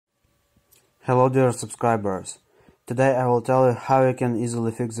Hello dear subscribers. Today I will tell you how you can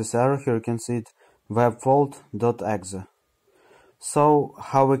easily fix this error. Here you can see it, WerFault.exe. So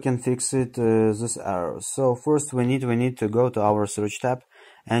how we can fix it, this error? So first we need to go to our search tab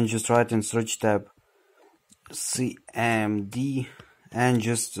and just write in search tab cmd, and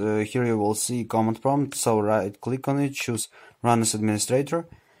just here you will see command prompt. So right click on it, choose run as administrator,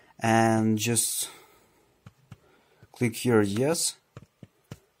 and just click here yes.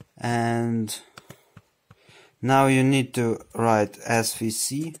 And now you need to write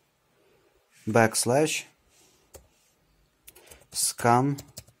svc /scan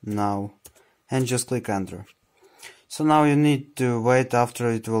now and just click enter. So now you need to wait after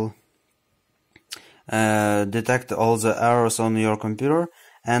it will detect all the errors on your computer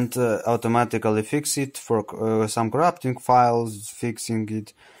and automatically fix it for some corrupting files, fixing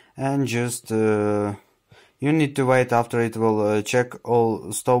it, and just you need to wait after it will check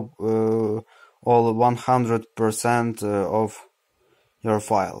all 100% of your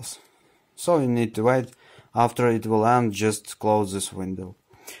files. So you need to wait after it will end, just close this window.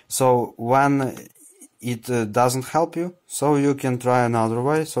 So when it doesn't help you, so you can try another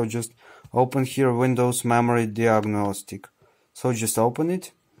way. So just open here Windows Memory Diagnostic. So just open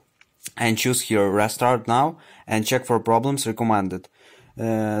it and choose here Restart Now and check for problems recommended.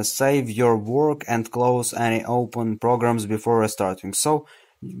 Save your work and close any open programs before restarting. So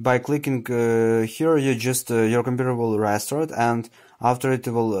by clicking here, you just your computer will restart, and after it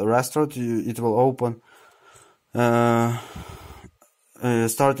will restart, it will open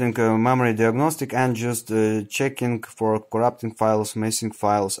starting memory diagnostic and just checking for corrupting files, missing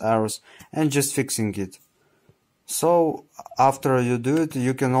files, errors, and just fixing it. So after you do it,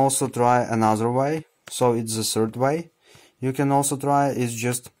 you can also try another way. So it's the third way. You can also try is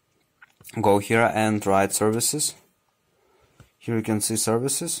just go here and write services. Here you can see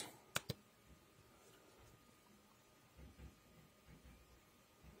services.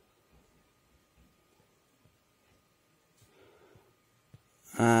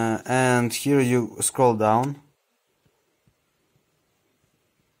 And here you scroll down.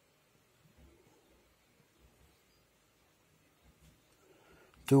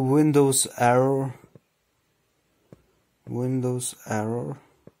 To Windows error.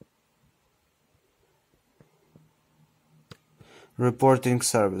 Reporting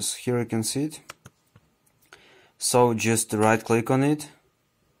service. Here you can see it. So just right click on it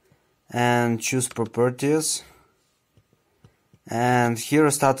and choose properties, and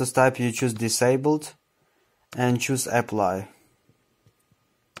here status type you choose disabled and choose apply.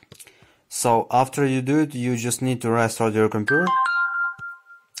 So after you do it, you just need to restart your computer,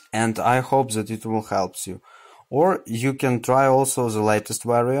 and I hope that it will help you. Or you can try also the latest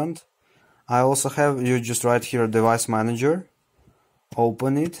variant. I also have, you just write here device manager,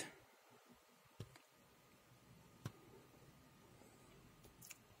 open it,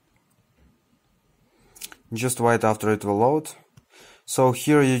 just wait after it will load. So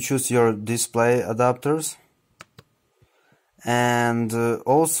here you choose your display adapters, and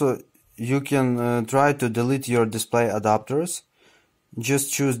also you can try to delete your display adapters.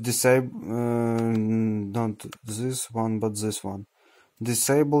 Just choose disable, not this one but this one,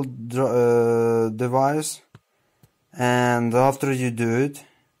 disabled device, and after you do it,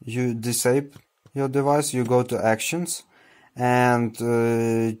 you disable your device, you go to actions and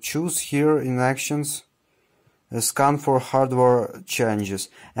choose here in actions scan for hardware changes,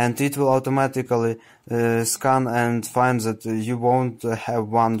 and it will automatically scan and find that you won't have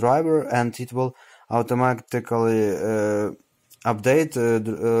one driver, and it will automatically update,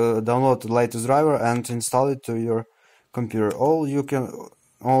 download the latest driver and install it to your computer. Or you can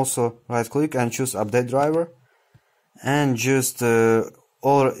also right click and choose update driver, and just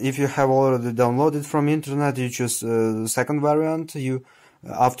or if you have already downloaded from internet, you choose the second variant.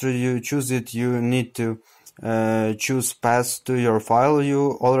 After you choose it, you need to choose path to your file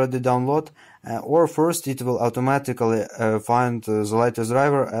you already download, or first it will automatically find the latest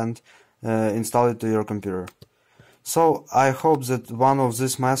driver and install it to your computer. So I hope that one of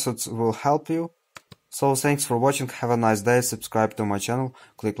these methods will help you. So thanks for watching, have a nice day, subscribe to my channel,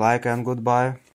 click like, and goodbye.